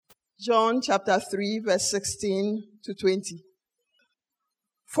John chapter 3, verse 16 to 20.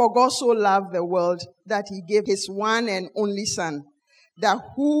 For God so loved the world that he gave his one and only Son, that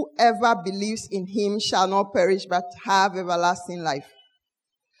whoever believes in him shall not perish but have everlasting life.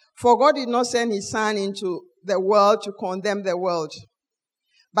 For God did not send his Son into the world to condemn the world,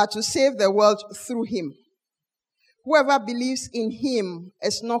 but to save the world through him. Whoever believes in him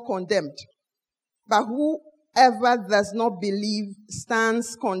is not condemned, but whoever does not believe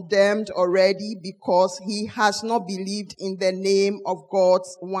stands condemned already because he has not believed in the name of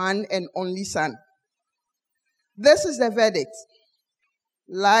God's one and only Son. This is the verdict.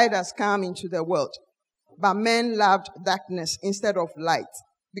 Light has come into the world, but men loved darkness instead of light,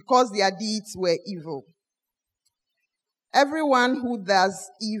 because their deeds were evil. Everyone who does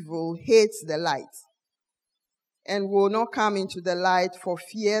evil hates the light and will not come into the light for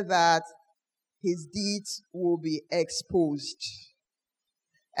fear that his deeds will be exposed.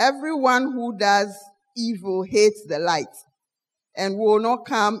 Everyone who does evil hates the light and will not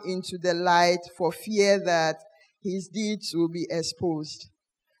come into the light for fear that his deeds will be exposed.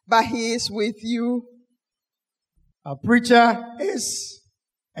 But he is with you. Our preacher is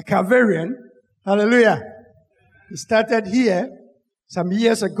a Calvarian. Hallelujah. He started here some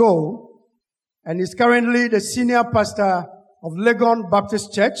years ago and is currently the senior pastor of Legon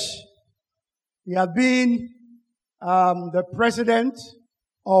Baptist Church. He has been the president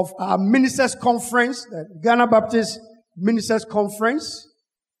of our ministers' conference, the Ghana Baptist Ministers' Conference.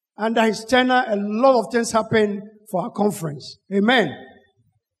 Under his tenure, a lot of things happened for our conference. Amen.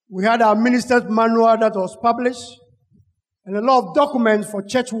 We had our ministers' manual that was published, and a lot of documents for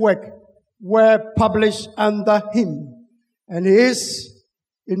church work were published under him. And he is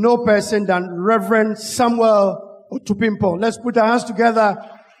no person than Reverend Samuel Otu-Pimpong. Let's put our hands together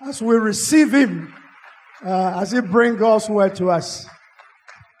as we receive him, as he brings God's word to us.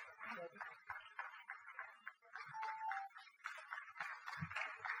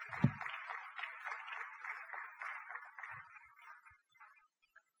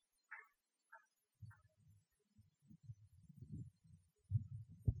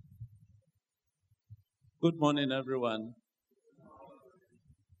 Good morning, everyone.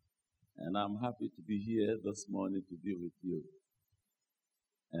 And I'm happy to be here this morning to be with you.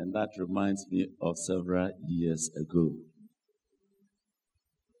 And that reminds me of several years ago.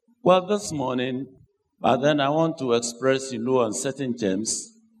 Well, this morning, but then I want to express, on certain terms,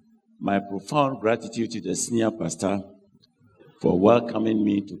 my profound gratitude to the senior pastor for welcoming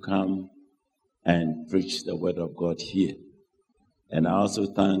me to come and preach the word of God here. And I also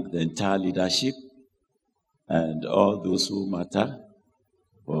thank the entire leadership and all those who matter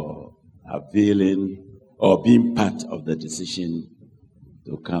for availing or being part of the decision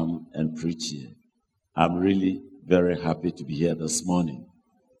to come and preach here. I'm really very happy to be here this morning.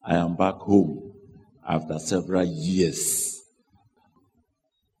 I am back home after several years.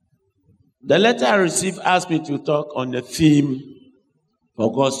 The letter I received asked me to talk on the theme,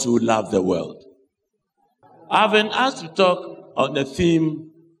 For God so loved the world. I've been asked to talk on the theme,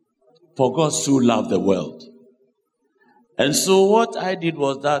 For God so loved the world. And so what I did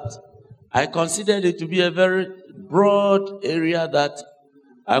was that I considered it to be a very broad area that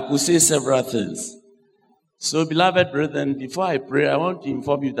I could say several things. So, beloved brethren, before I pray, I want to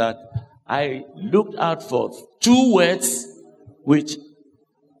inform you that I looked out for 2 words which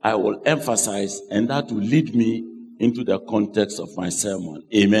I will emphasize, and that will lead me into the context of my sermon.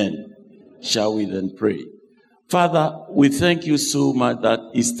 Amen. Shall we then pray? Father, we thank you so much that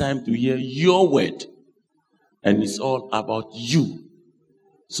it's time to hear your word. And it's all about you.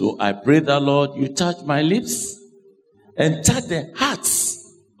 So I pray that, Lord, you touch my lips and touch the hearts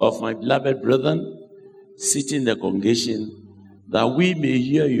of my beloved brethren sitting in the congregation, that we may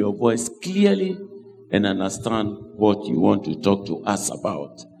hear your voice clearly and understand what you want to talk to us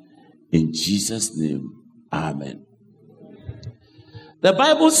about. In Jesus' name, amen. The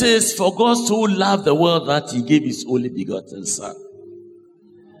Bible says, For God so loved the world that he gave his only begotten Son.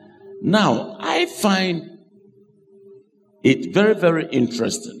 Now, I find it very, very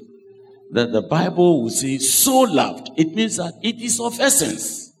interesting that the Bible will say so loved. It means that it is of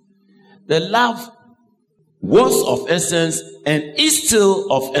essence. The love was of essence and is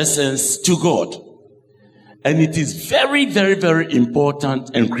still of essence to God. And it is very, very, very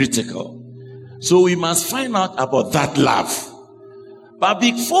important and critical. So we must find out about that love. But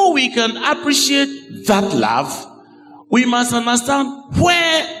before we can appreciate that love, we must understand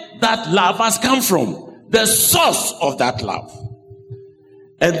where that love has come from. The source of that love.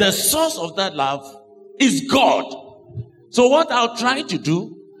 And the source of that love is God. So what I'll try to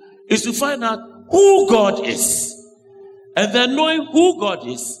do is to find out who God is. And then knowing who God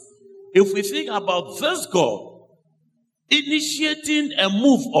is, if we think about this God initiating a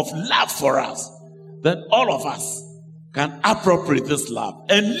move of love for us, then all of us can appropriate this love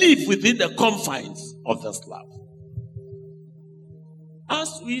and live within the confines of this love.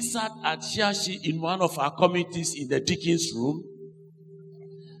 As we sat at Shashi in one of our committees in the deacon's room,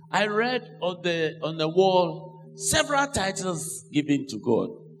 I read on the wall several titles given to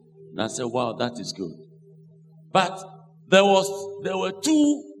God. And I said, wow, that is good. But there were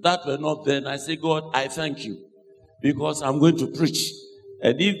two that were not there. And I said, God, I thank you, because I'm going to preach.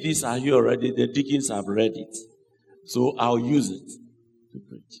 And if these are here already, the deacons have read it. So I'll use it to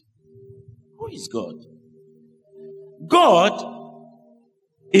preach. Who is God? God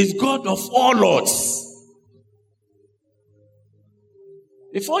is God of all lords.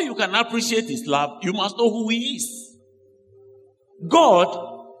 Before you can appreciate his love, you must know who he is.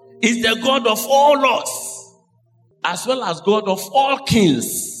 God is the God of all lords, as well as God of all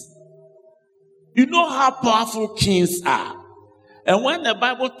kings. You know how powerful kings are. And when the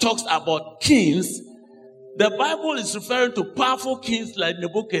Bible talks about kings, the Bible is referring to powerful kings like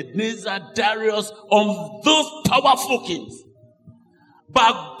Nebuchadnezzar, Darius, on those powerful kings.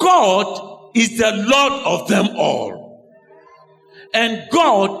 But God is the Lord of them all. And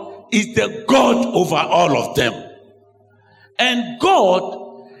God is the God over all of them. And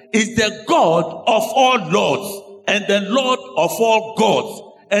God is the God of all lords, and the Lord of all gods,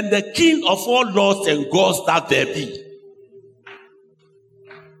 and the King of all lords and gods that there be.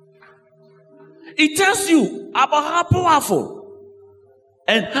 It tells you about how powerful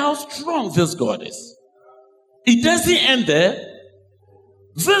and how strong this God is. It doesn't end there.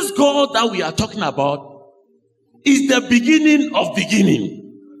 This God that we are talking about is the beginning of beginning.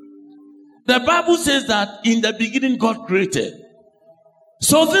 The Bible says that in the beginning God created.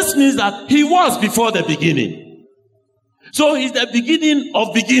 So this means that he was before the beginning. So he's the beginning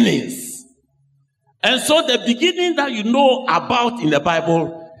of beginnings. And so the beginning that you know about in the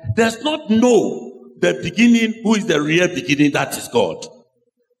Bible does not know the beginning, who is the real beginning, that is God.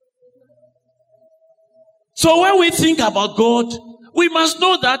 So when we think about God, we must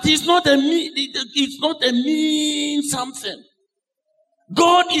know that it's not a mean something.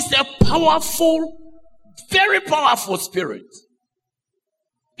 God is a powerful, very powerful spirit.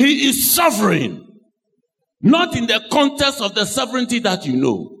 He is sovereign. Not in the context of the sovereignty that you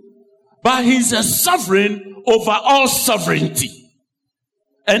know, but he's a sovereign over all sovereignty.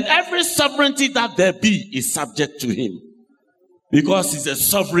 And every sovereignty that there be is subject to him, because he's a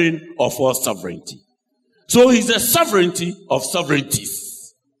sovereign of all sovereignty. So he's a sovereignty of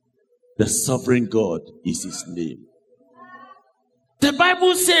sovereignties. The sovereign God is his name. The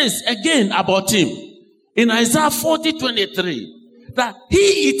Bible says again about him in Isaiah 40:23 that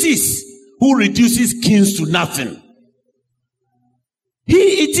he it is who reduces kings to nothing. He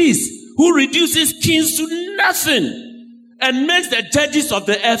it is who reduces kings to nothing and makes the judges of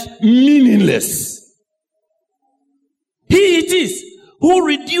the earth meaningless. He it is who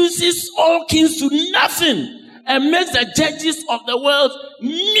reduces all kings to nothing and makes the judges of the world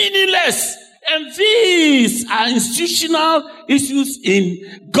meaningless. And these are institutional issues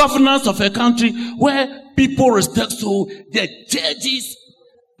in governance of a country where people respect to the judges,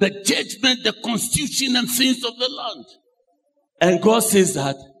 the judgment, the constitution, and things of the land. And God says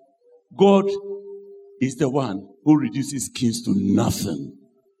that God is the one who reduces kings to nothing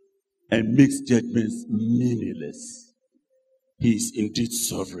and makes judgments meaningless. He is indeed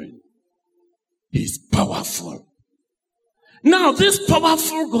sovereign. He is powerful. Now, this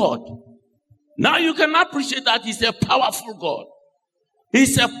powerful God, now you can appreciate that he's a powerful God.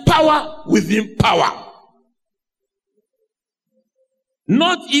 He's a power within power.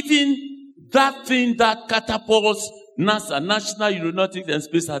 Not even that thing that catapults NASA, National Aeronautics and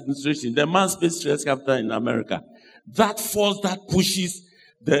Space Administration, the manned space stress capital in America. That force that pushes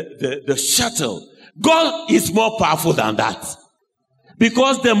the shuttle. God is more powerful than that.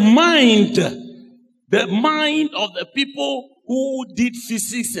 Because the mind of the people who did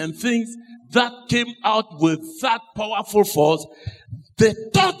physics and things that came out with that powerful force, the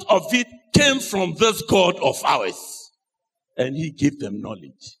thought of it came from this God of ours. And he gave them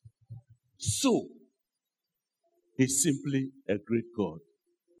knowledge. So, he's simply a great God.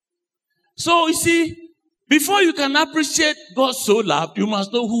 So, you see, before you can appreciate God so loved, you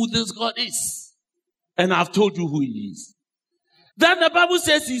must know who this God is. And I've told you who he is. Then the Bible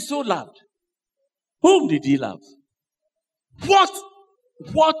says he's so loved. Whom did he love?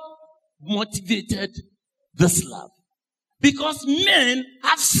 What motivated this love? Because men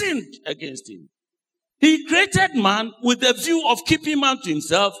have sinned against him. He created man with the view of keeping man to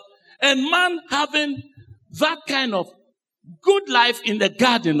himself, and man having that kind of good life in the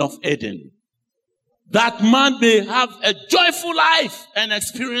Garden of Eden, that man may have a joyful life and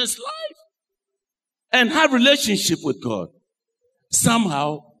experience life and have relationship with God.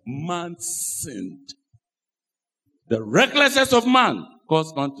 Somehow, man sinned. The recklessness of man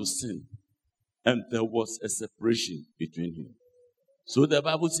caused man to sin. And there was a separation between him. So the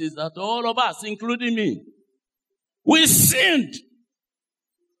Bible says that all of us, including me, we sinned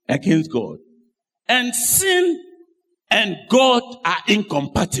against God. And sin and God are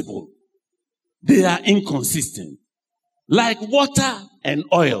incompatible. They are inconsistent. Like water and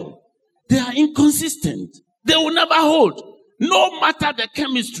oil. They are inconsistent. They will never hold. No matter the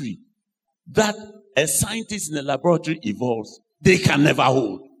chemistry that a scientist in the laboratory evolves, they can never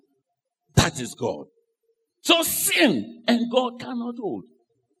hold. That is God. So sin and God cannot hold.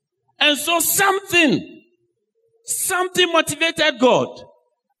 And so something motivated God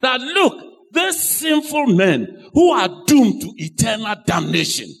that, look, these sinful men who are doomed to eternal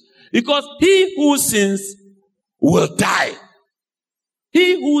damnation, because he who sins will die.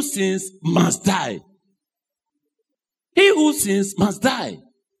 He who sins must die. He who sins must die.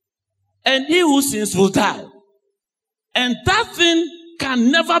 And he who sins will die. And that thing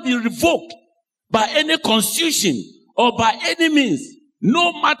can never be revoked by any constitution or by any means,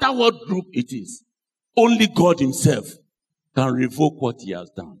 no matter what group it is. Only God himself can revoke what he has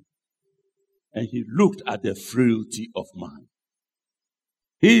done. And he looked at the frailty of man.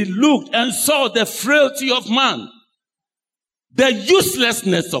 He looked and saw the frailty of man, the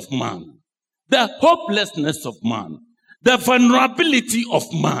uselessness of man, the hopelessness of man, the vulnerability of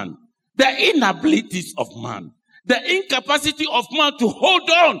man, the inabilities of man, the incapacity of man to hold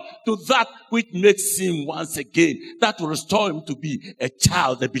on to that which makes him once again, that will restore him to be a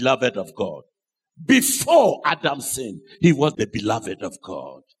child, the beloved of God. Before Adam sinned, he was the beloved of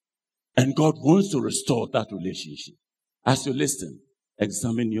God. And God wants to restore that relationship. As you listen,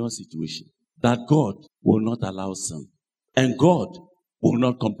 examine your situation. That God will not allow sin. And God will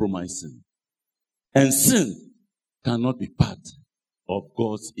not compromise sin. And sin cannot be part of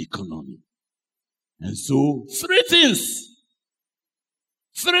God's economy. And so, three things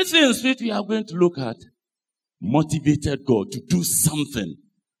which we are going to look at motivated God to do something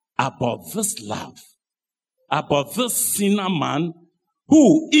about this love, about this sinner man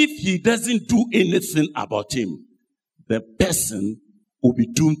who, if he doesn't do anything about him, the person will be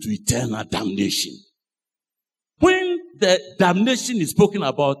doomed to eternal damnation. When the damnation is spoken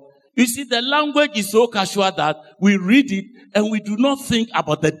about, you see, the language is so casual that we read it and we do not think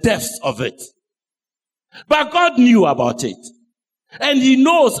about the depths of it. But God knew about it. And he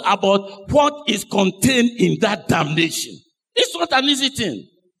knows about what is contained in that damnation. It's not an easy thing.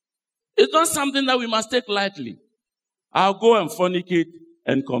 It's not something that we must take lightly. I'll go and fornicate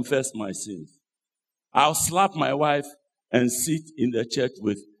and confess my sins. I'll slap my wife and sit in the church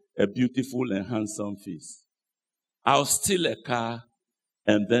with a beautiful and handsome face. I'll steal a car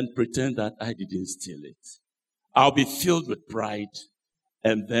and then pretend that I didn't steal it. I'll be filled with pride.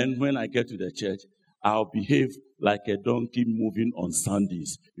 And then when I get to the church, I'll behave like a donkey moving on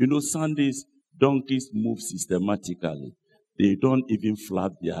Sundays. You know, Sundays, donkeys move systematically. They don't even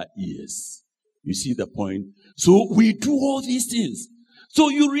flap their ears. You see the point? So we do all these things. So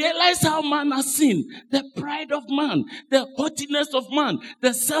you realize how man has sinned. The pride of man, the haughtiness of man,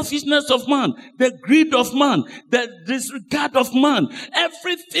 the selfishness of man, the greed of man, the disregard of man,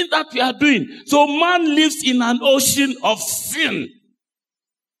 everything that we are doing. So man lives in an ocean of sin.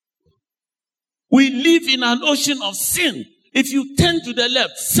 We live in an ocean of sin. If you turn to the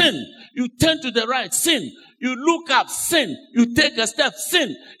left, sin. You turn to the right, sin. You look up, sin. You take a step,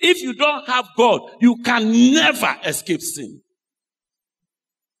 sin. If you don't have God, you can never escape sin.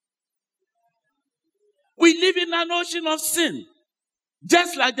 We live in an ocean of sin.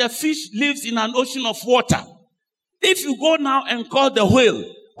 Just like the fish lives in an ocean of water. If you go now and call the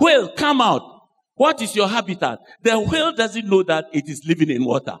whale, come out. What is your habitat? The whale doesn't know that it is living in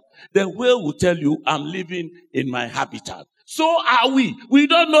water. The whale will tell you, I'm living in my habitat. So are we. We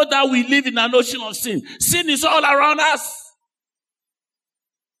don't know that we live in an ocean of sin. Sin is all around us.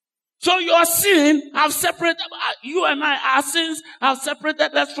 So your sin have separated, you and I, our sins have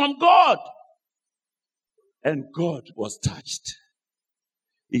separated us from God. And God was touched.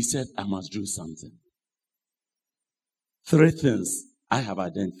 He said, I must do something. 3 things I have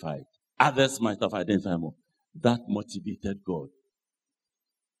identified. Others might have identified more. That motivated God.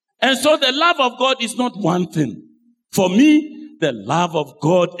 And so the love of God is not one thing. For me, the love of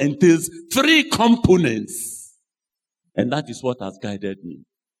God entails 3 components. And that is what has guided me.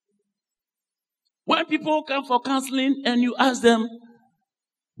 When people come for counseling and you ask them,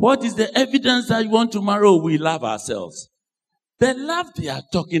 what is the evidence that you want to marry? We love ourselves. The love they are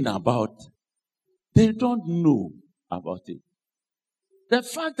talking about, they don't know about it. The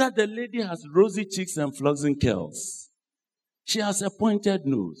fact that the lady has rosy cheeks and flaxen curls, she has a pointed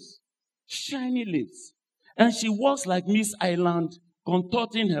nose, shiny lips, and she walks like Miss Island,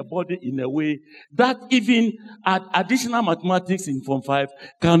 contorting her body in a way that even additional mathematics in Form 5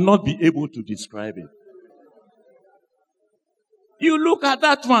 cannot be able to describe it. You look at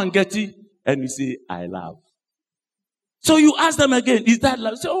that one, Getty, and you say, I love. So you ask them again, is that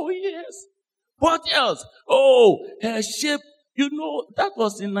love? Say, oh, yes. What else? Oh, her shape. You know, that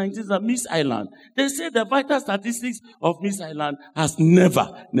was in 19th Miss Island. They say the vital statistics of Miss Island has never,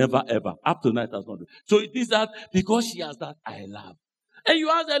 ever, up to 9,000. So it is that because she has that I love. And you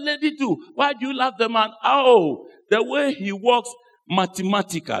ask the lady too, why do you love the man? Oh, the way he works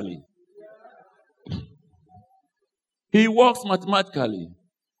mathematically. He works mathematically.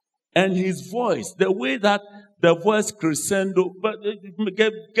 And his voice, the way that the voice crescendo, but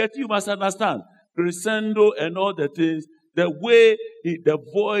you must understand, crescendo and all the things, the way the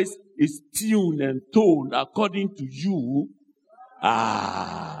voice is tuned and toned according to you.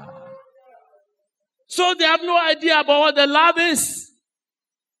 So they have no idea about what the love is.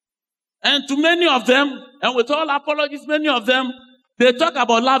 And to many of them, and with all apologies, many of them, they talk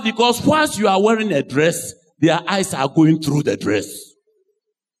about love because whilst you are wearing a dress, their eyes are going through the dress.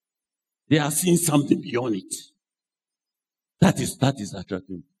 They are seeing something beyond it. That is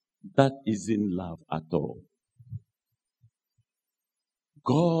attractive. That isn't love at all.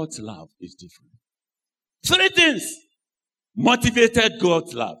 God's love is different. 3 things motivated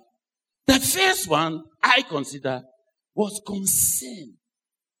God's love. The first one I consider was concern.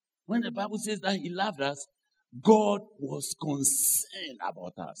 When the Bible says that he loved us, God was concerned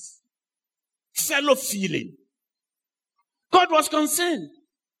about us. Fellow feeling. God was concerned.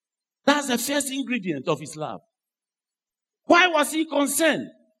 That's the first ingredient of his love. Why was he concerned?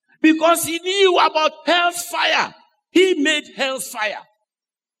 Because he knew about hell's fire. He made hell's fire.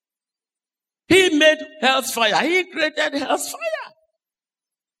 He made hell's fire. He created hell's fire.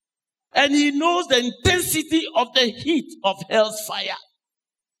 And he knows the intensity of the heat of hell's fire.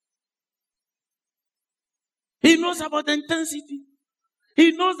 He knows about the intensity.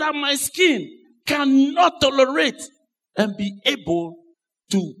 He knows that my skin cannot tolerate and be able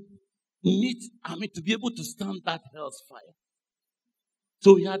to to be able to stand that hell's fire.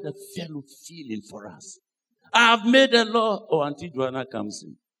 So he had a fellow feeling for us. I have made a law. Oh, Auntie Joanna comes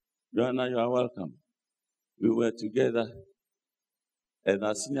in. Joanna, you are welcome. We were together. And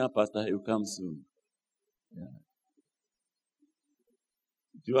our senior pastor, he will come soon. Yeah.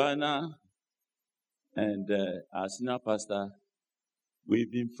 Joanna and our senior pastor,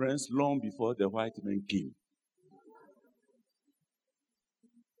 we've been friends long before the white men came.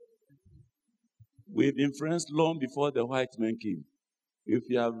 We've been friends long before the white men came. If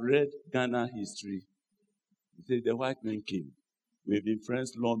you have read Ghana history, you say the white men came. We've been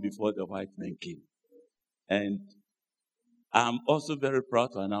friends long before the white men came. And I'm also very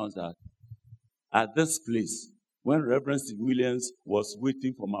proud to announce that at this place, when Reverend Steve Williams was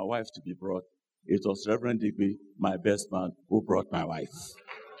waiting for my wife to be brought, it was Reverend Digby, my best man, who brought my wife.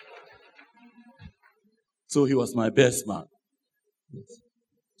 So he was my best man.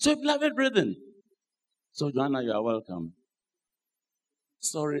 So, beloved brethren, so Joanna, you are welcome.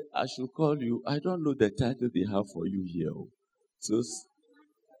 Sorry, I should call you. I don't know the title they have for you here. So,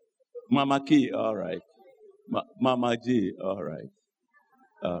 Mama K, all right. Mama J, all right.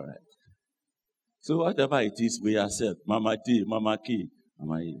 All right. So whatever it is, we accept. Mama J, Mama K,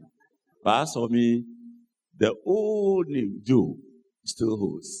 Mama E. But as for me, the old name, Joe, still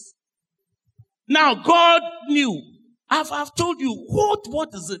holds. Now, God knew. I've told you,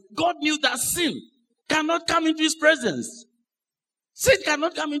 what is it? God knew that sin cannot come into his presence. Sin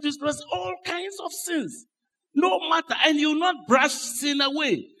cannot come into his presence. All kinds of sins. No matter. And you will not brush sin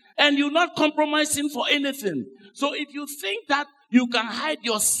away. And you will not compromise sin for anything. So if you think that you can hide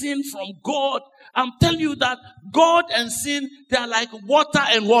your sin from God, I'm telling you that God and sin, they are like water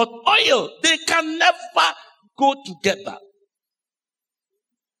and oil. They can never go together.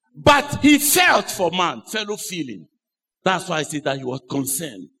 But he felt for man, fellow feeling. That's why I say that he was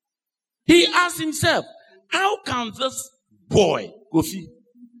concerned. He asked himself, how can this boy, Kofi,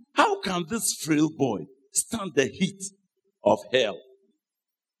 how can this frail boy stand the heat of hell?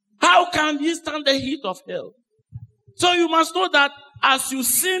 How can he stand the heat of hell? So you must know that as you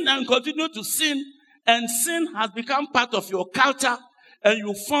sin and continue to sin, and sin has become part of your culture, and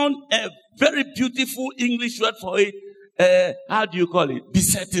you found a very beautiful English word for it, how do you call it?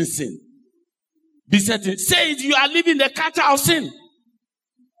 Besetting sin. Besetting. Say you are living the culture of sin.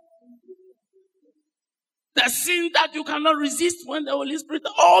 the sin that you cannot resist when the Holy Spirit,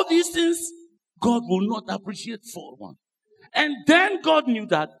 all these things, God will not appreciate for one. And then God knew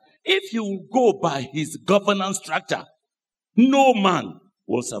that if you go by his governance structure, no man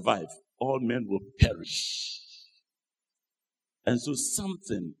will survive. All men will perish. And so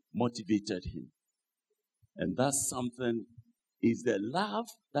something motivated him. And that something is the love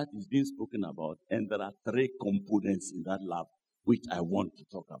that is being spoken about. And there are three components in that love which I want to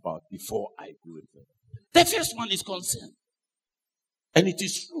talk about before I go into it. The first one is concern. And it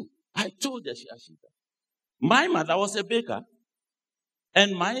is true. I told her, my mother was a baker.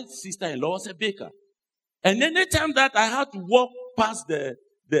 And my sister-in-law was a baker. And anytime that I had to walk past the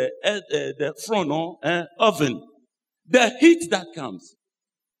front oven, the heat that comes,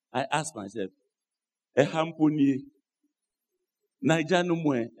 I ask myself, Ehampuni,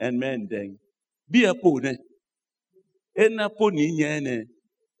 Najanumwe, and Mendeng, be a pony. Ena pony nyene,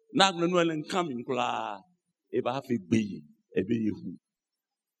 Nagnanwell coming kla, Ebafi be a behu.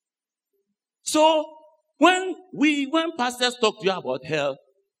 So, when pastors talk to you about hell,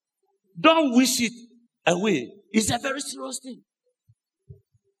 don't wish it away. It's a very serious thing.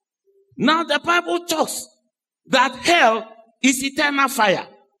 Now the Bible talks that hell is eternal fire.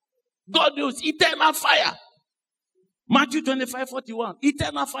 God knows eternal fire. Matthew 25:41,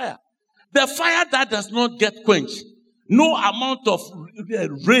 eternal fire. The fire that does not get quenched. No amount of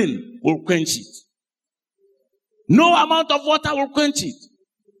rain will quench it. No amount of water will quench it.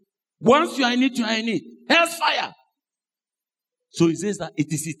 Once you are in it, you are in it. Hell's fire. So he says that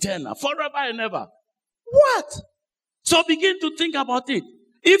it is eternal, forever and ever. What? So begin to think about it.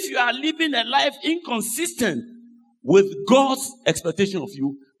 If you are living a life inconsistent with God's expectation of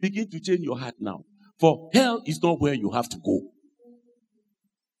you, begin to change your heart now. For hell is not where you have to go.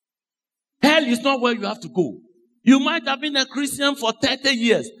 Hell is not where you have to go. You might have been a Christian for 30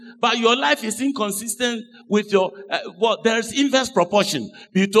 years, but your life is inconsistent with your, there's inverse proportion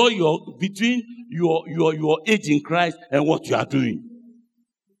between your age in Christ and what you are doing.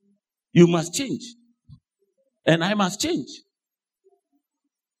 You must change. And I must change.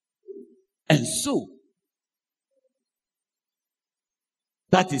 And so,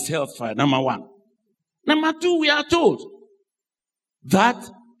 that is hellfire, number one. Number two, we are told that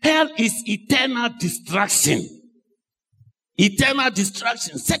hell is eternal destruction. Eternal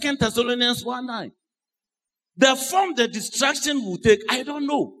destruction. 2 Thessalonians 1:9. The form the destruction will take, I don't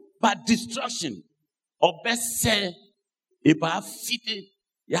know. But destruction. Or best say, about fite,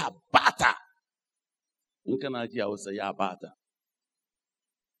 ya bata. In Canada, I would say, ya bata.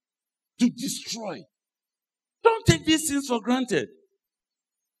 To destroy. Don't take these things for granted.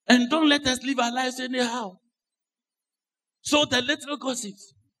 And don't let us live our lives anyhow. So the little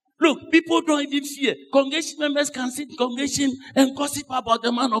gossips. Look, people don't even fear. Congregation members can sit in congregation and gossip about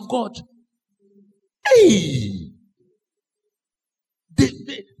the man of God. Hey!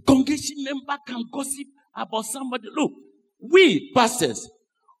 The congregation member can gossip about somebody. Look, we pastors,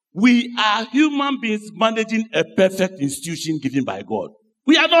 we are human beings managing a perfect institution given by God.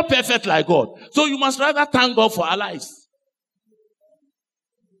 We are not perfect like God. So you must rather thank God for our lives.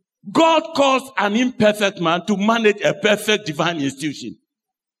 God calls an imperfect man to manage a perfect divine institution.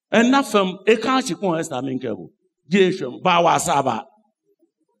 And not from a country called Bawa Saba.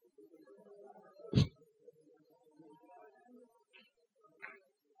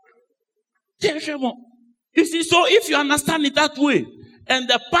 You see, so if you understand it that way, and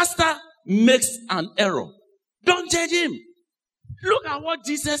the pastor makes an error, don't judge him. Look at what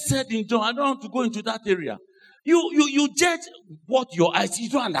Jesus said in John. I don't want to go into that area. You judge what your eyes, you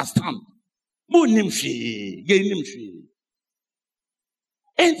don't understand.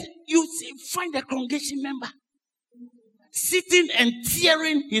 And you see, find a congregation member sitting and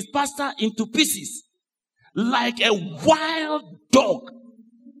tearing his pastor into pieces like a wild dog,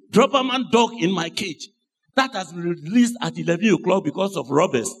 Doberman dog in my cage that has been released at 11 o'clock because of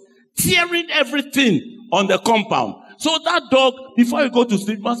robbers, tearing everything on the compound. So that dog, before you go to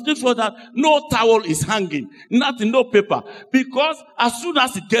sleep, must make sure that no towel is hanging, nothing, no paper. Because as soon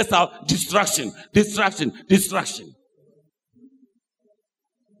as it gets out, distraction.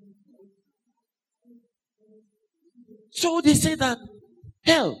 So they say that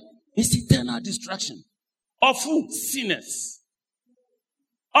hell is eternal destruction. Of who? Sinners.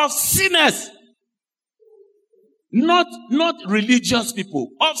 Of sinners. Not religious people.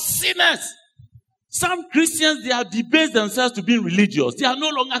 Of sinners. Some Christians, they have debased themselves to being religious. They are no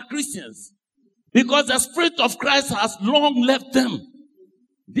longer Christians. Because the Spirit of Christ has long left them.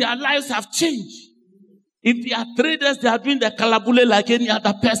 Their lives have changed. If they are traders, they are doing the kalabule like any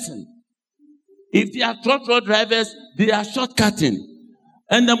other person. If they are truck drivers, they are shortcutting.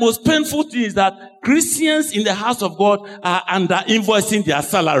 And the most painful thing is that Christians in the house of God are under invoicing their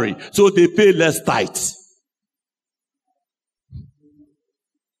salary, so they pay less tithes.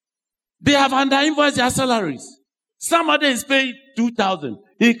 They have under invoiced their salaries. Somebody is paying 2,000.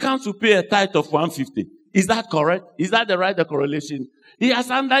 He comes to pay a tithe of 150. Is that correct? Is that the right correlation? He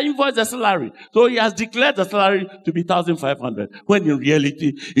has under invoiced the salary. So he has declared the salary to be 1,500, when in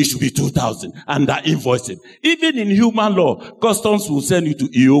reality it should be 2,000 under invoicing. Even in human law, customs will send you to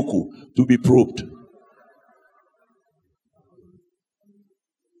Ioku to be probed.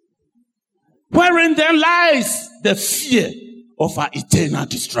 Wherein then lies the fear of our eternal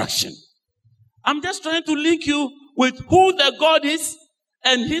destruction. I'm just trying to link you with who the God is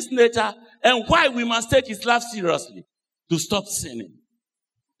and his nature and why we must take his love seriously to stop sinning.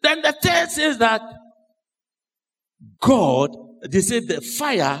 Then the third says that God, they say the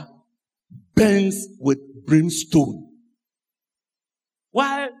fire burns with brimstone.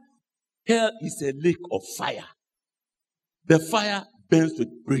 While hell is a lake of fire, the fire burns with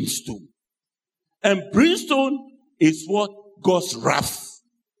brimstone. And brimstone is what God's wrath.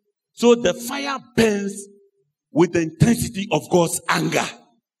 So the fire burns with the intensity of God's anger.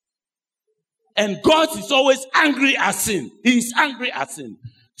 And God is always angry at sin. He is angry at sin.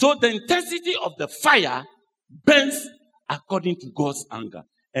 So the intensity of the fire burns according to God's anger.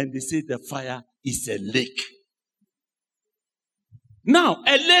 And they say the fire is a lake. Now,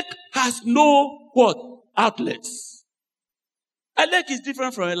 a lake has no what? Outlets. A lake is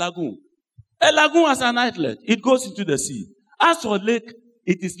different from a lagoon. A lagoon has an outlet. It goes into the sea. As for lake,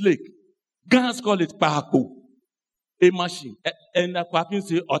 it is lake. Ghans call it pahapo, a machine. And the Kwapin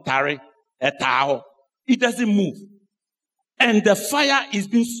say otare, a tao. It doesn't move. And the fire is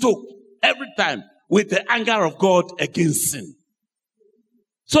being stoked every time with the anger of God against sin.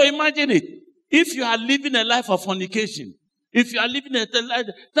 So imagine it. If you are living a life of fornication, if you are living a life,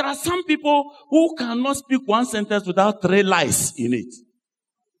 there are some people who cannot speak one sentence without 3 lies in it.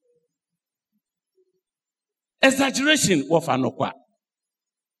 Exaggeration of anokwa.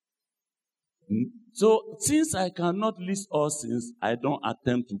 So, since I cannot list all sins, I don't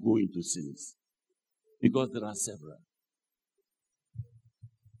attempt to go into sins. Because there are several.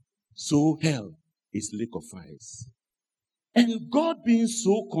 So, hell is lake of fires. And God being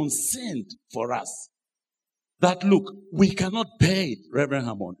so concerned for us, that look, we cannot bear it, Reverend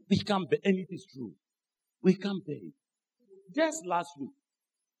Hammond. We can't bear, and it is true. We can't bear it. Just last week,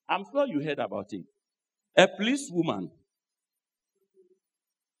 I'm sure you heard about it. A policewoman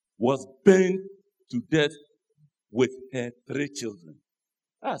was burned to death with her 3 children.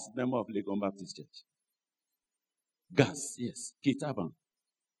 That's the member of Legon Baptist Church. Gas, yes, Kitaban.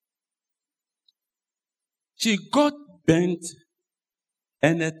 She got burnt,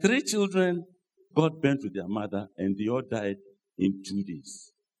 and her 3 children got burnt with their mother, and they all died in 2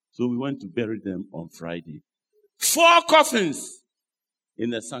 days. So we went to bury them on Friday. 4 coffins in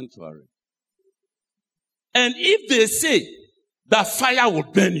the sanctuary. And if they say that fire will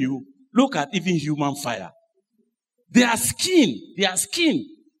burn you, look at even human fire. Their skin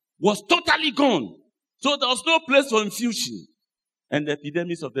was totally gone. So there was no place for infusion. And the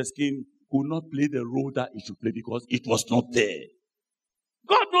epidermis of the skin could not play the role that it should play because it was not there.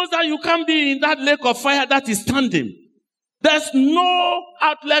 God knows that you can't be in that lake of fire that is standing. There's no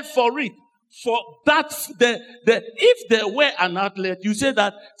outlet for it. For that, if there were an outlet, you say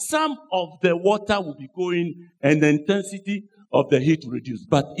that some of the water will be going and the intensity of the heat will reduce,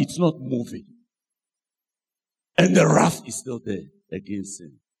 but it's not moving. And the wrath is still there against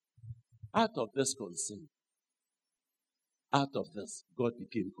sin. Out of this concern, out of this, God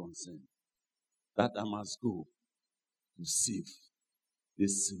became concerned that I must go to save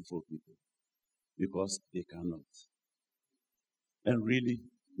these sinful people because they cannot. And really,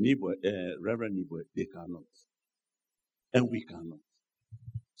 Reverend Niboy, they cannot. And we cannot.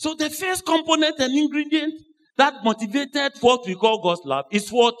 So the first component and ingredient that motivated what we call God's love is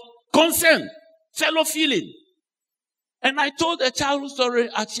what? Concern, fellow feeling. And I told a childhood story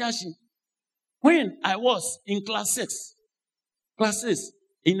at Chiashi. When I was in class 6,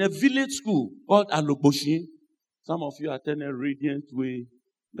 in a village school called Aloboshin. Some of you attended Radiant Way,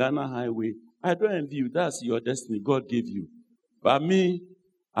 Ghana Highway. I don't envy you. That's your destiny. God gave you. But me,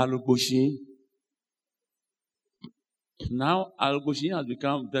 Aloboshin. Now, Aloboshin has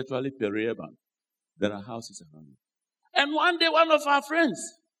become virtually peri-urban. There are houses around it. And one day, one of our friends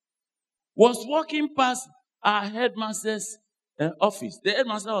was walking past our headmaster's office. The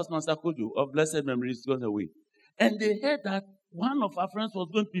headmaster was Master Kojo of blessed memories gone away. And they heard that one of our friends was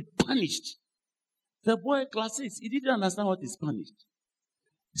going to be punished. The boy, class 6, he didn't understand what is punished.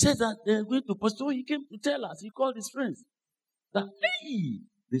 He said that they're going to punish. So he came to tell us. He called his friends that, hey,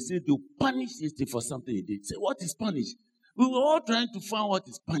 They say they'll punish this thing for something he did. Say, what is punished? We were all trying to find what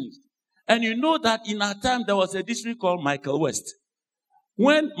is punished. And you know that in our time, there was a dictionary called Michael West.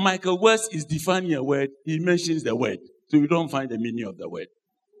 When Michael West is defining a word, he mentions the word. So you don't find the meaning of the word.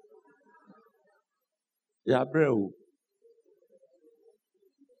 Yeah, bro.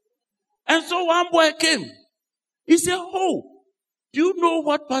 And so one boy came. He said, oh, do you know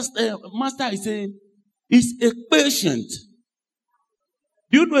what Master is saying? He's a patient.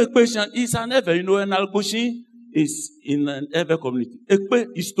 Do you know a patient? He's an ever. You know, an Algoshin is in an ever community. Ekpe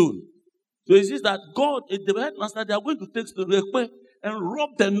is stone. So it says that God, the headmaster, they are going to take stone ekpe and rub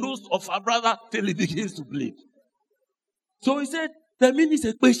the nose of our brother till it begins to bleed. So he said, the meaning is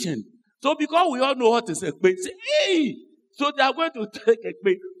a patient. So because we all know what is ekpe, say, hey! So they are going to take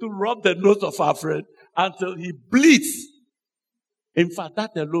ekpe to rub the nose of our friend until he bleeds. In fact,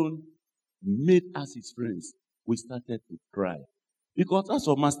 that alone made us his friends. We started to cry. Because as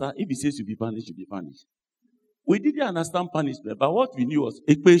for Master, if he says you'll be punished, you'll be punished. We didn't understand punishment, but what we knew was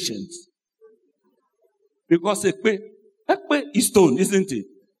a patience. Because ekpe is stone, isn't it?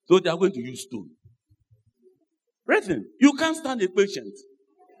 So they are going to use stone. Brethren, you can't stand a patient.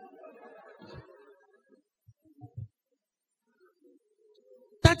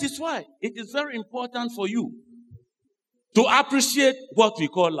 That is why it is very important for you to appreciate what we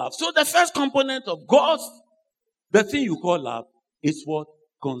call love. So the first component of God's, the thing you call love, is what?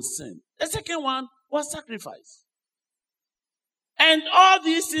 Consent. The second one was sacrifice. And all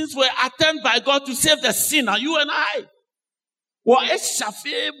these things were attempted by God to save the sinner, you and I.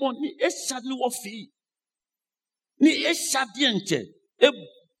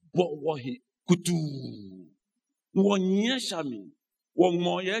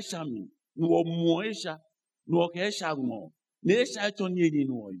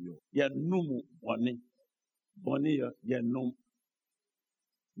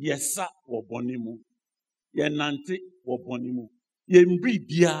 Yesa wo bonimu. Ye nante wo bonimu. Ye mbri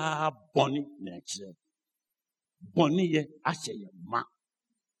biya boni neche. Boni ye ashe ye ma.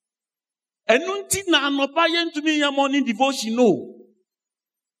 Enunti na anopa ye ntumi ye morning devotion no.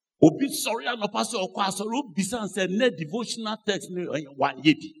 Obi sorry anopa se okwa sorry obi san se ne devotional text ne wa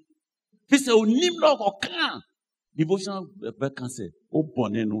yedi. Fi se onim lo okan. Devotional be kan se o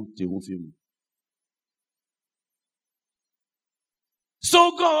boni no te wo fi mu.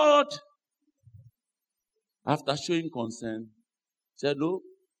 So God, after showing concern, said, "No,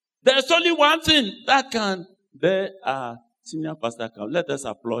 there's only one thing that can." There, senior pastor come. Let us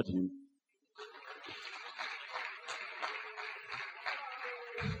applaud him.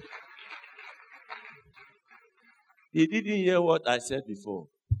 He didn't hear what I said before.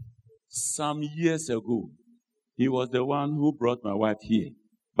 Some years ago, he was the one who brought my wife here.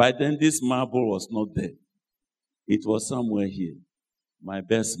 By then, this marble was not there. It was somewhere here. My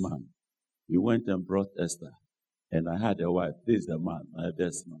best man. He went and brought Esther. And I had a wife. This is the man, my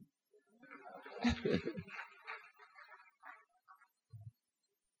best man.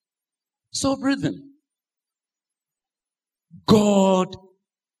 So, brethren, God,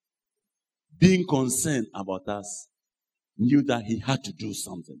 being concerned about us, knew that he had to do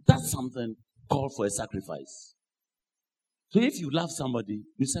something. That something called for a sacrifice. So if you love somebody,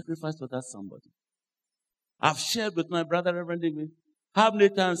 you sacrifice for that somebody. I've shared with my brother, Reverend David, how many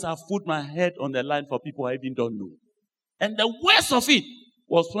times I've put my head on the line for people I even don't know. And the worst of it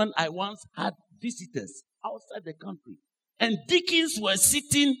was when I once had visitors outside the country. And deacons were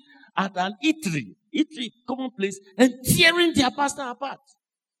sitting at an eatery, common place, and tearing their pastor apart.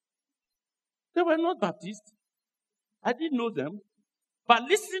 They were not Baptists. I didn't know them. But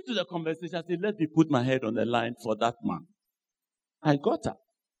listening to the conversation, I said, let me put my head on the line for that man. I got up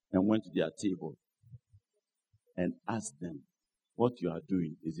and went to their table and asked them, what you are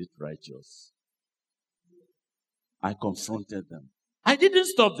doing, is it righteous? I confronted them. I didn't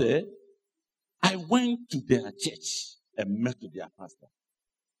stop there. I went to their church and met with their pastor.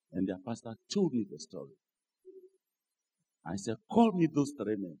 And their pastor told me the story. I said, call me those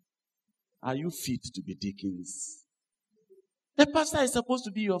 3 men. Are you fit to be deacons? The pastor is supposed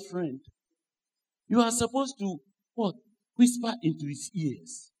to be your friend. You are supposed to, what? Whisper into his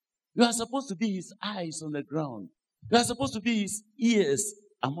ears. You are supposed to be his eyes on the ground. You are supposed to be his ears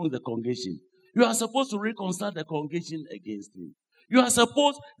among the congregation. You are supposed to reconcile the congregation against him. You are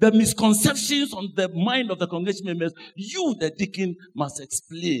supposed, the misconceptions on the mind of the congregation members, you, the deacon, must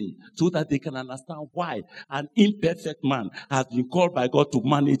explain so that they can understand why an imperfect man has been called by God to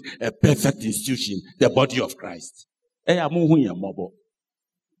manage a perfect institution, the body of Christ.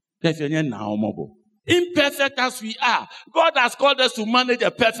 Imperfect as we are, God has called us to manage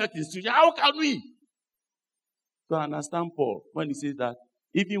a perfect institution. How can we? To understand Paul when he says that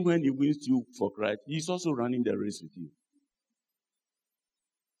even when he wins you for Christ, he's also running the race with you.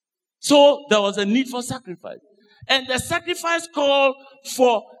 So there was a need for sacrifice. And the sacrifice called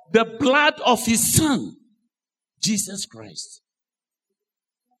for the blood of his son, Jesus Christ,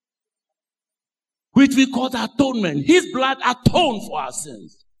 which we call the atonement. His blood atoned for our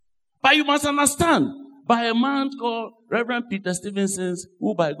sins. But you must understand, by a man called Reverend Peter Stevenson,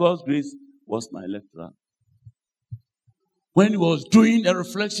 who by God's grace was my lecturer, when he was doing a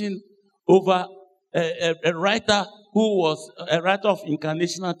reflection over a writer who was a writer of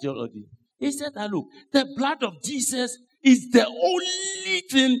incarnational theology, he said that, look, the blood of Jesus is the only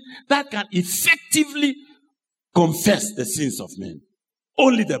thing that can effectively confess the sins of men.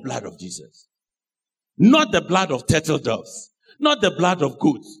 Only the blood of Jesus. Not the blood of turtle doves. Not the blood of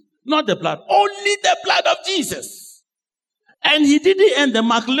goats. Not the blood. Only the blood of Jesus. And he didn't end there.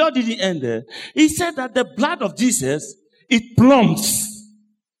 MacLeod didn't end there. He said that the blood of Jesus, it plumbs.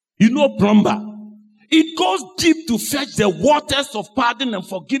 You know plumber. It goes deep to fetch the waters of pardon and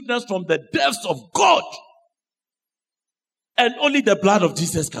forgiveness from the depths of God. And only the blood of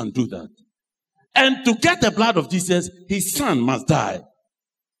Jesus can do that. And to get the blood of Jesus, his son must die.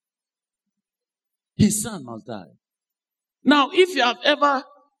 His son must die. Now, if you have ever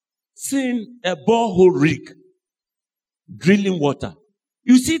seen a borehole rig drilling water,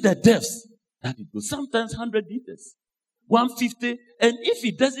 you see the depths that it goes. Sometimes 100 meters, 150. And if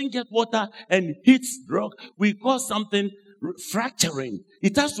it doesn't get water and hits rock, we call something fracturing.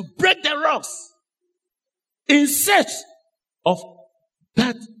 It has to break the rocks in search of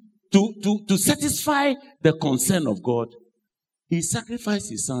that to satisfy the concern of God. He sacrificed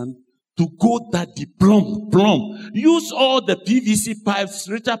his son to go that deep, plumb. Use all the PVC pipes,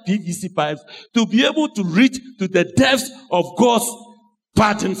 richer PVC pipes, to be able to reach to the depths of God's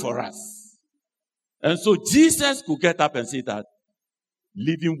pardon for us. And so Jesus could get up and say that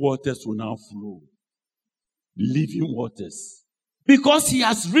living waters will now flow. Living waters. Because he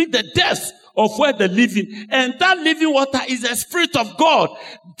has reached the depths of where the living, and that living water is the Spirit of God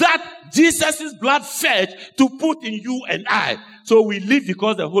that Jesus' blood fed to put in you and I. So we live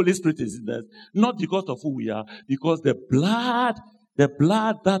because the Holy Spirit is in us, not because of who we are, because the blood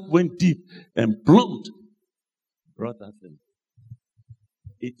that went deep and plumbed brought us in.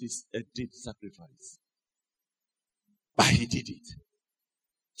 It is a deep sacrifice. But he did it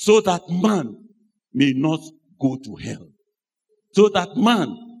so that man may not go to hell. So that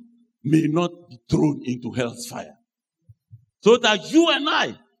man may not be thrown into hell's fire. So that you and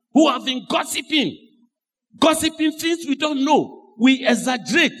I, who have been gossiping things we don't know, we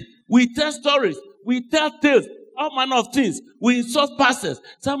exaggerate, we tell stories, we tell tales, all manner of things, we insult pastors.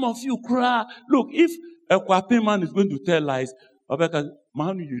 Some of you cry. Look, if a Kwape man is going to tell lies,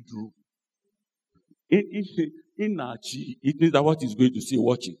 man, you do. In Nachi, it means that what he's going to say,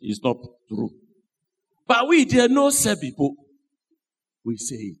 watch it, is not true. But we dare no say people. We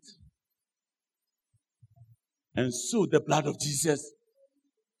say it. And so the blood of Jesus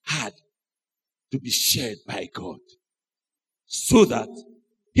had to be shed by God, so that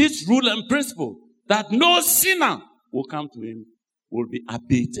his rule and principle that no sinner will come to him will be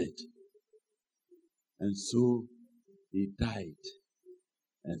abated. And so he died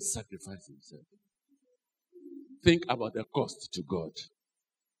and sacrificed himself. Think about the cost to God,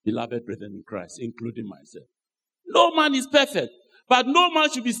 beloved brethren in Christ, including myself. No man is perfect, but no man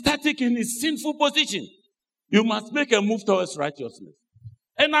should be static in his sinful position. You must make a move towards righteousness.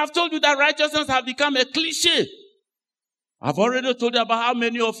 And I've told you that righteousness has become a cliche. I've already told you about how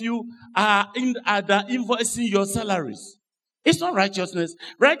many of you are invoicing your salaries. It's not righteousness.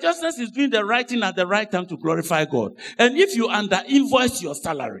 Righteousness is doing the right thing at the right time to glorify God. And if you under-invoice your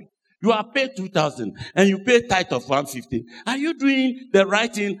salary, you are paid 2,000 and you pay tithe of 150. Are you doing the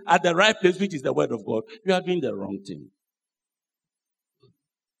right thing at the right place, which is the word of God? You are doing the wrong thing.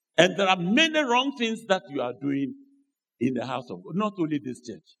 And there are many wrong things that you are doing in the house of God. Not only this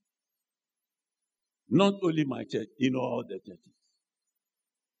church. Not only my church, in all the churches.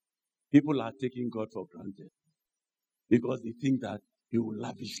 People are taking God for granted because they think that he will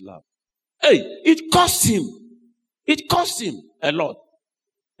lavish love. Hey, it costs him. It costs him a lot.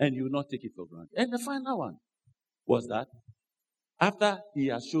 And you will not take it for granted. And the final one was that after he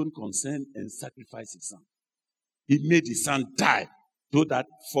has shown concern and sacrificed his son, he made his son die so that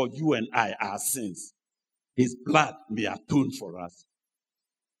for you and I, our sins, his blood may atone for us.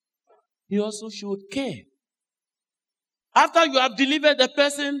 He also showed care. After you have delivered the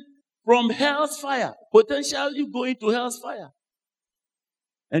person from hell's fire, potentially going to hell's fire,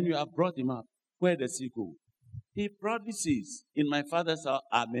 and you have brought him up, where does he go? He proudly says, in my Father's house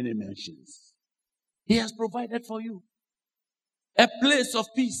are many mansions. He has provided for you. a place of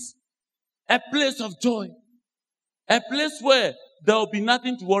peace, a place of joy, a place where there will be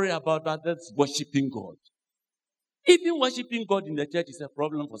nothing to worry about, but that's worshiping God. Even worshiping God in the church is a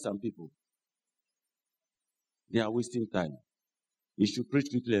problem for some people. They are wasting time. You should preach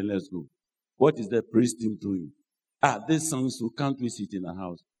quickly and let's go. What is the praise team doing? These songs, so can't we sit in a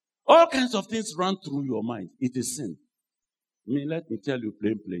house? All kinds of things run through your mind. It is sin. Let me tell you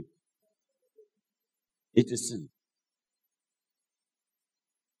plain. It is sin.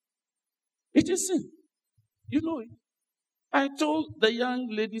 It is sin. You know it. I told the young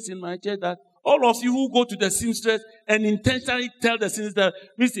ladies in my church that all of you who go to the seamstress and intentionally tell the seamstress,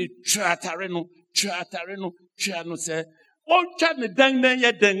 we say, Chatareno, say, oh, Chan, dang, dang,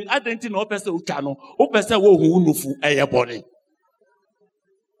 I didn't know, Pesa Uchano, oh, Pesa, who nufu, a body.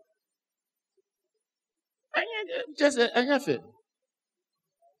 Just a half it.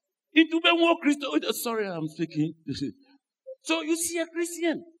 It will be more Christian. Sorry, I'm speaking. So you see a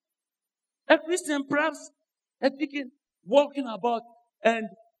Christian perhaps walking about, and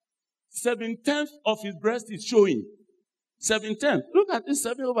 7/10 of his breast is showing. 7/10. Look at this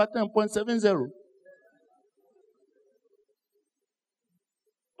 7/10.70.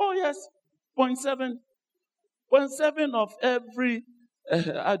 Oh yes, 0.7. 0.7 of every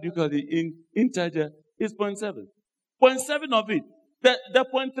in integer is 0.7. 0.7 of it. The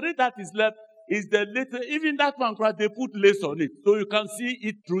 0.3 that is left is the little. Even that one, they put lace on it, so you can see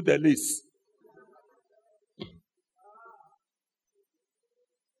it through the lace.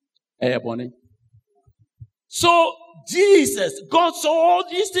 So Jesus, God saw all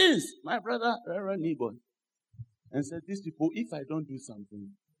these things. My brother, Reverend Nibon, and said, these people, if I don't do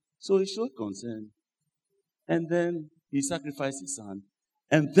something, so he showed concern. And then he sacrificed his son.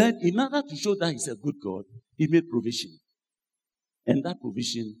 And then in order to show that he's a good God, he made provision. And that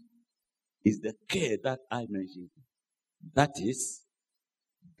provision is the care that I mentioned. That is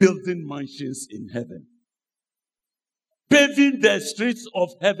building mansions in heaven. Paving the streets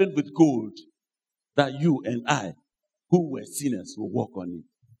of heaven with gold, that you and I, who were sinners, will walk on it.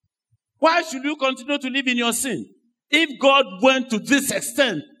 Why should you continue to live in your sin? If God went to this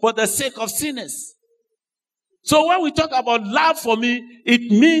extent for the sake of sinners. So when we talk about love for me,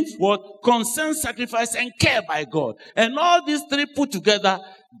 it means what? Concern, sacrifice, and care by God. And all these three put together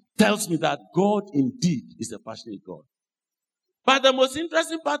tells me that God indeed is a passionate God. But the most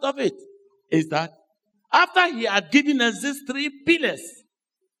interesting part of it is that after he had given us these three pillars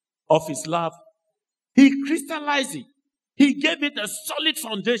of his love, he crystallized it. He gave it a solid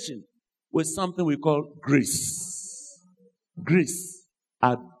foundation with something we call grace. Grace.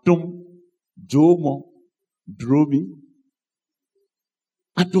 Adum, Jomo, Dromi,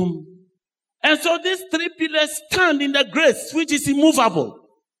 Adum. And so these three pillars stand in the grace, which is immovable.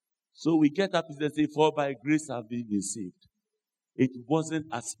 So we get up and say, for by grace have we been saved. It wasn't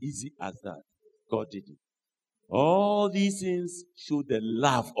as easy as that. God did it. All these things show the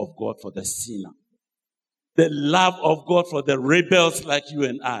love of God for the sinner. The love of God for the rebels like you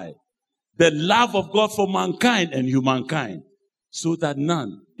and I. The love of God for mankind and humankind. So that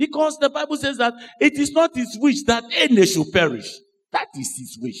none. Because the Bible says that it is not his wish that any should perish. That is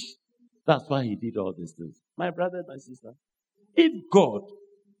his wish. That's why he did all these things. My brother, my sister, if God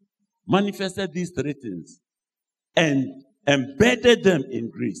manifested these three things and embedded them in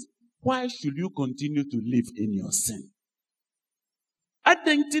grace, why should you continue to live in your sin? I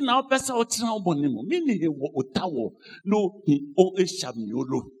think now person o tena obonimo mini he wo otawo no he o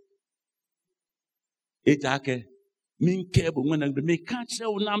eshamyolo ejake min kebo when me catch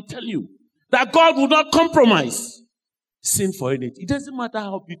you. I'm telling you that God will not compromise sin for it. It doesn't matter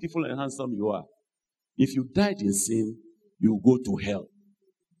how beautiful and handsome you are. If you died in sin, you go to hell.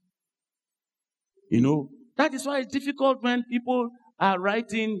 You know, that is why it's difficult when people are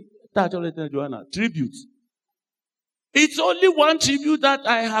writing tributes. It's only one tribute that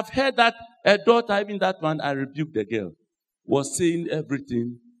I have heard that a daughter, even that one, I rebuked the girl, was saying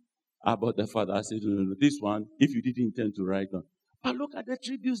everything about the father. I said, no, this one, if you didn't intend to write down. But look at the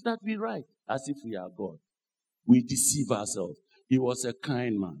tributes that we write, as if we are God. We deceive ourselves. He was a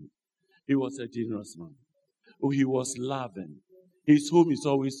kind man. He was a generous man. Oh, he was loving. His home is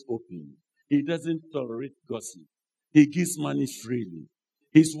always open. He doesn't tolerate gossip. He gives money freely.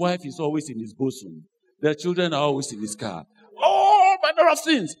 His wife is always in his bosom. Their children are always in his car. All manner of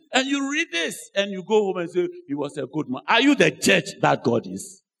things. And you read this and you go home and say, he was a good man. Are you the judge that God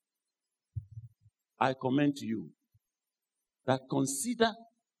is? I commend to you that consider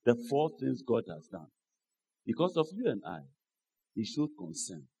the 4 things God has done. Because of you and I, he showed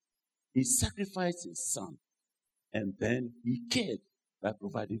concern. He sacrificed his son. And then he cared by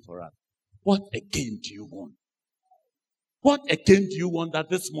providing for us. What again do you want? What again do you want that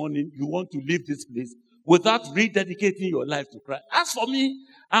this morning you want to leave this place without rededicating your life to Christ? As for me,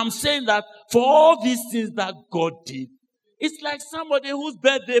 I'm saying that for all these things that God did, it's like somebody whose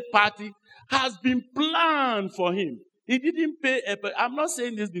birthday party has been planned for him. He didn't pay I'm not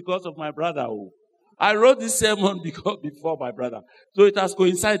saying this because of my brother. I wrote this sermon before my brother. So it has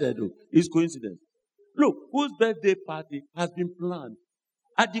coincided. It's coincidence. Look, whose birthday party has been planned,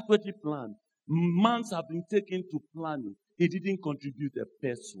 adequately planned. Months have been taken to plan it. He didn't contribute a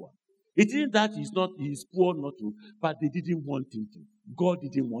peso. It isn't that he's poor not to, but they didn't want him to. God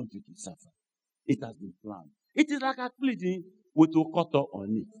didn't want you to suffer. It has been planned. It is like a pleading with Okoto on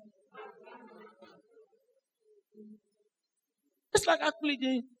it. It's like a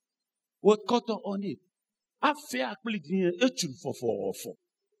pleading with Koto on it. I fear pleading for.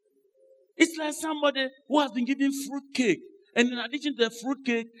 It's like somebody who has been given fruit cake. And in addition to the fruit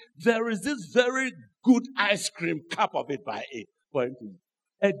cake, there is this very good ice cream cup of it by it for him to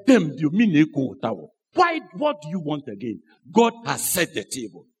eat. Why? What do you want again? God has set the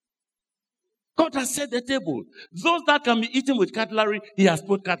table. God has set the table. Those that can be eaten with cutlery, he has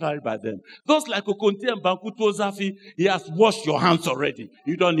put cutlery by them. Those like Okonte and Bankuto Zafi, he has washed your hands already.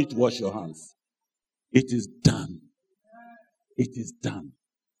 You don't need to wash your hands. It is done. It is done.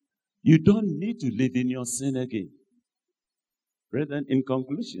 You don't need to live in your sin again. Brethren, in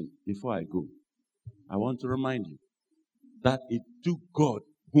conclusion, before I go, I want to remind you that it took God,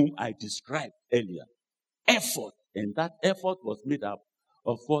 whom I described earlier, effort, and that effort was made up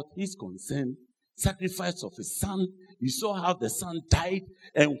of what his concern, sacrifice of his son. You saw how the son died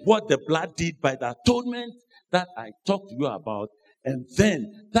and what the blood did by the atonement that I talked to you about. And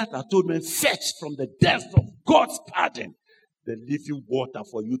then that atonement fetched from the depths of God's pardon the living water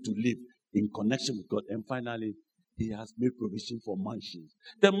for you to live in connection with God. And finally, he has made provision for mansions.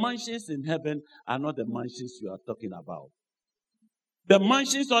 The mansions in heaven are not the mansions you are talking about. The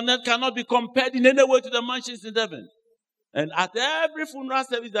mansions on earth cannot be compared in any way to the mansions in heaven. And at every funeral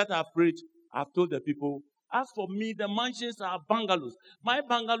service that I've preached, I've told the people, as for me, the mansions are bungalows. My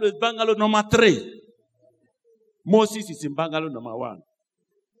bungalow is bungalow number 3. Moses is in bungalow number 1.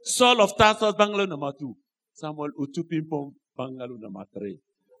 Saul of Tarsus, bungalow number 2. Samuel Otu-Pimpong, bungalow number 3.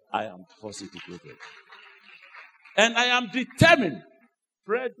 I am forced to go there. And I am determined.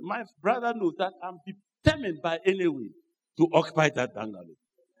 Fred, my brother knows that I'm determined by any way to occupy that bungalow.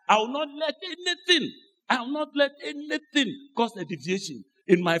 I will not let anything cause a deviation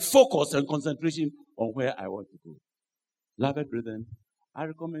in my focus and concentration on where I want to go. Beloved brethren, I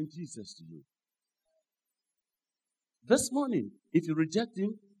recommend Jesus to you. This morning, if you reject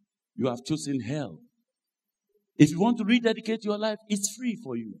him, you have chosen hell. If you want to rededicate your life, it's free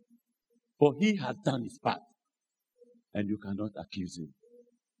for you. For he has done his part. And you cannot accuse him.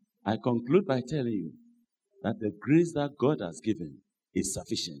 I conclude by telling you that the grace that God has given is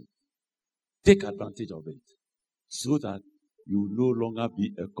sufficient. Take advantage of it so that you will no longer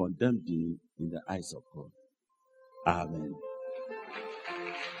be a condemned being in the eyes of God. Amen.